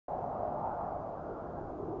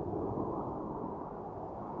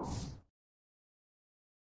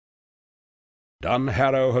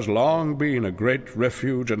Dunharrow has long been a great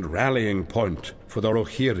refuge and rallying point for the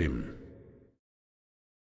Rohirrim.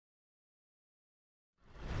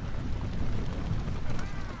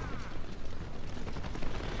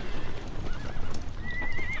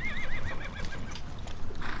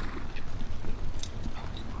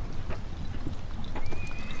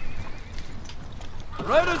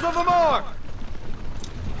 Riders of the mark!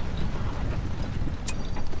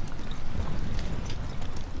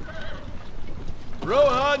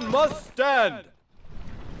 Rohan must stand!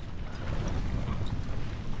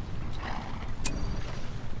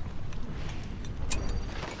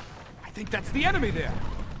 I think that's the enemy there!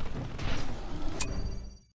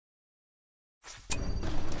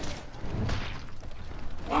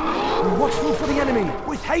 Watchful for the enemy,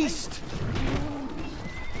 with haste!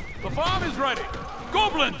 The farm is ready!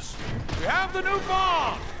 Goblins! We have the new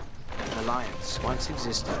farm! An alliance once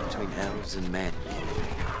existed between elves and men.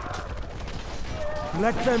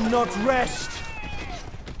 Let them not rest!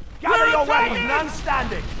 Gather your weapons, none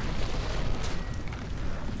standing!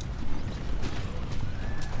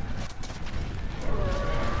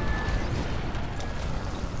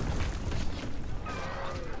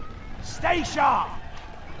 Stay sharp!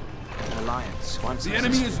 An alliance once The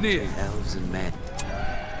enemy existed is near. between elves and men.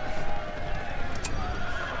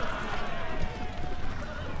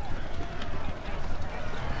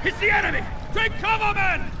 It's the enemy! Take cover,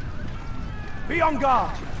 men! Be on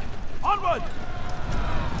guard! Onward!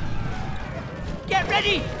 Get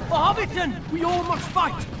ready for Hobbiton! We all must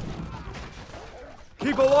fight!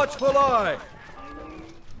 Keep a watchful eye!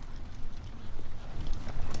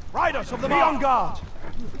 Riders of the mark! Be on guard!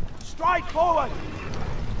 Strike forward!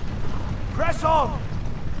 Press on!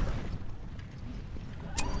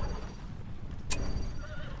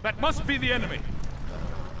 That must be the enemy!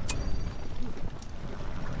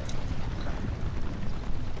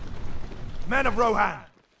 Men of Rohan!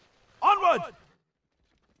 Onward!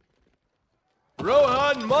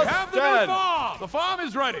 Rohan must We have the stand! new farm! The farm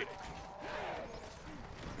is ready!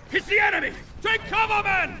 It's the enemy! Take cover,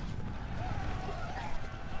 men!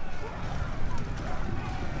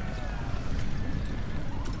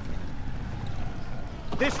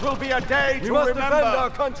 This will be a day to remember! We must defend our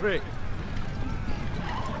country!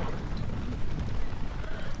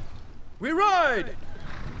 We ride!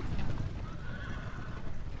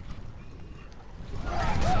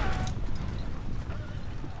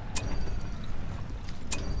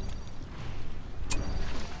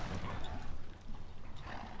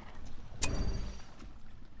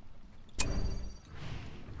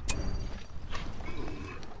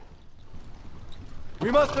 We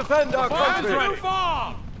must defend our country! The farm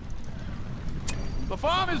is ready! The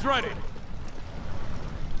farm is ready!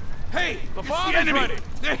 Hey, the farm is ready!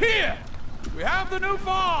 They're here! We have the new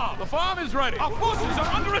farm! The farm is ready! Our forces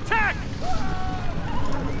are under attack!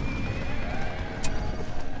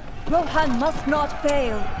 Rohan must not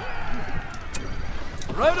fail.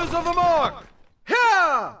 Riders of the mark!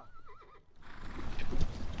 Here!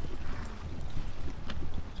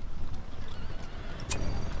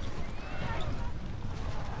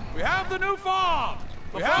 We have the new farm!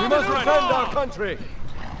 We must defend our country!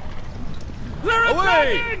 They're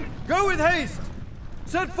Away! attacking! Go with haste!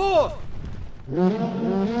 Set forth! We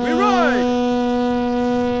ride!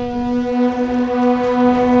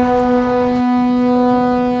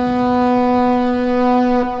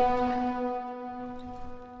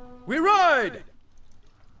 We ride!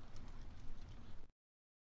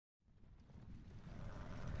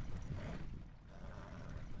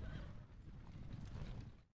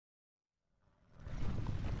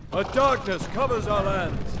 A darkness covers our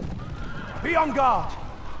lands. Be on guard!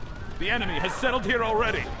 The enemy has settled here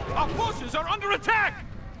already. Our forces are under attack!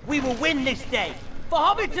 We will win this day! For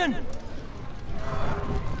Hobbiton!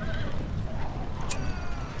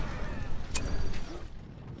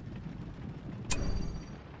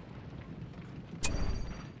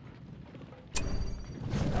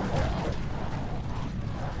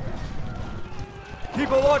 Keep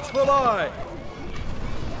a watchful eye!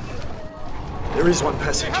 There is one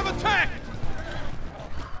passage. They have attacked!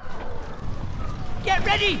 Get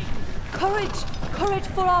ready! Courage! Courage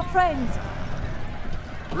for our friends!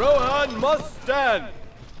 Rohan must stand!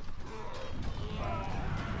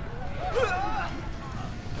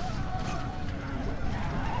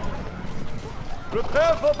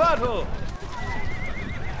 Prepare for battle!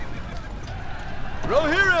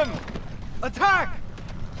 Rohirrim! Attack!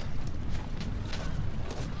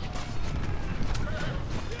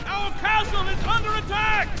 Our castle is under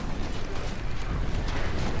attack!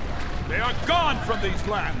 They are gone from these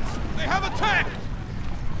lands! They have attacked!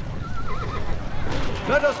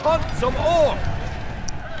 Let us hunt some orc!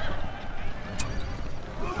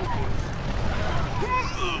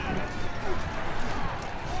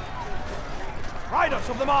 Riders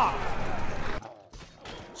of the mark!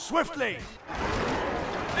 Swiftly!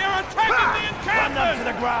 They're attacking the Run them to encampment!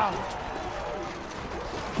 the ground!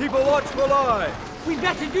 Keep a watchful eye. We'd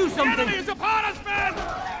better do The something. enemy is upon us, men!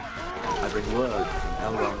 I bring word from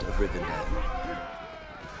Elrond of Rivendell.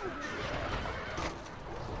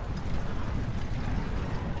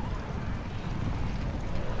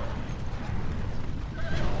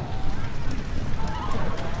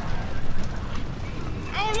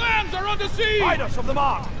 Our lands are under siege! Riders of the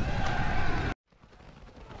mark!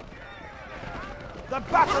 The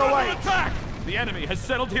battle We're under awaits! attack! The enemy has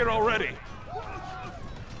settled here already.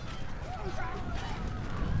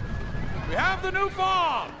 We have the new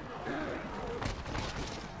farm!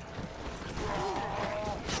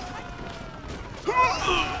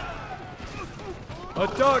 A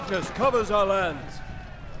darkness covers our lands.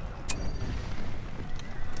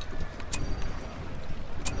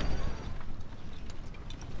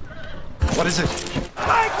 What is it?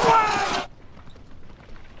 Make way!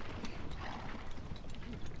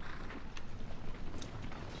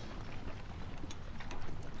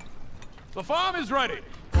 The farm is ready!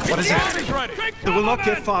 What is The it? farm is ready! They will not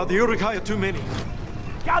get far. The Uruk-hai are too many.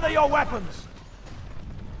 Gather your weapons!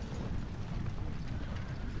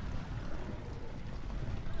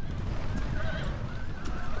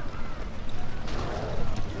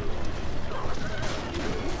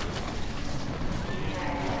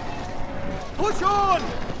 Push on!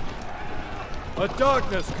 A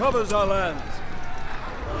darkness covers our lands.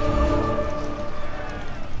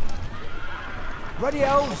 Ready,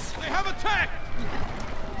 elves? They have attacked!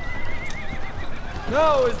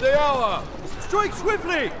 Now is the hour. Strike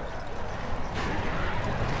swiftly!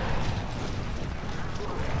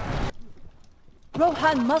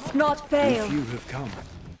 Rohan must not fail. Few have come.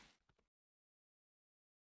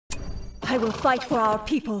 I will fight for our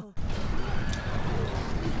people.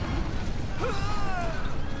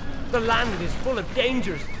 The land is full of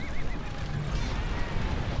dangers.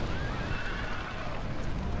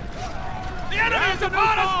 The enemy is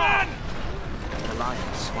upon us, men! An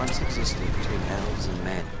alliance once existed between elves and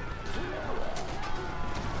men.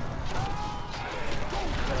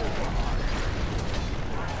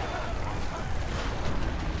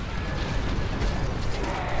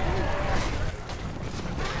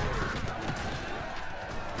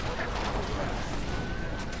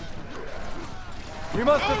 We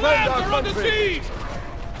must Our defend lands our are under country. siege!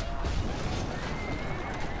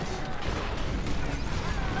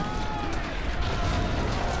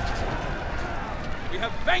 We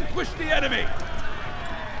have vanquished the enemy!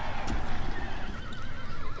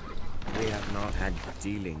 We have not had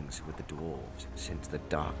dealings with the dwarves since the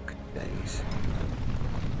dark days.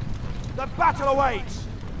 The battle awaits!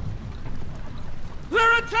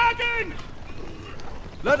 They're attacking!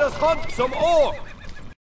 Let us hunt some orc.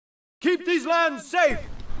 Keep these lands safe.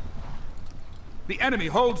 The enemy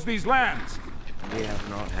holds these lands! We have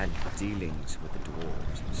not had dealings with the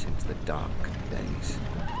dwarves since the dark days.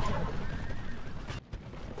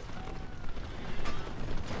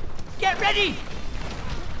 Get ready!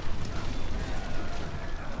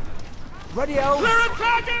 Ready, elves? They're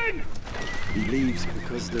attacking! He leaves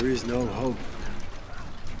because there is no hope.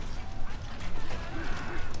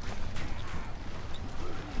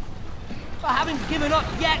 I haven't given up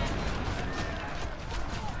yet.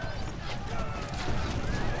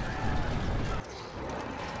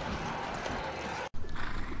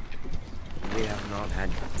 We have not had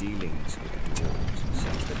dealings with the dwarves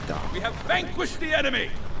since the dark. We have vanquished the enemy!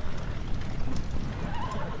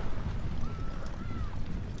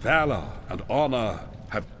 Valor and honor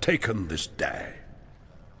have taken this day.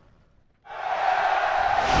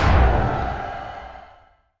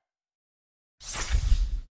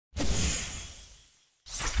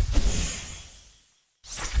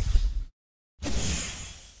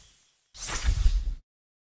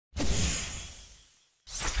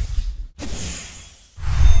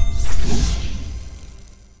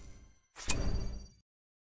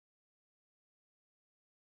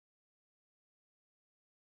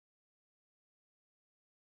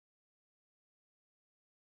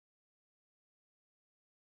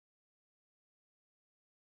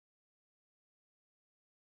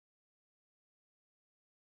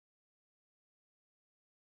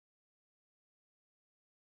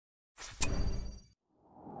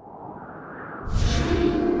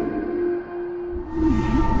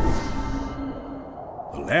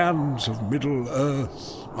 The lands of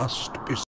Middle-earth must be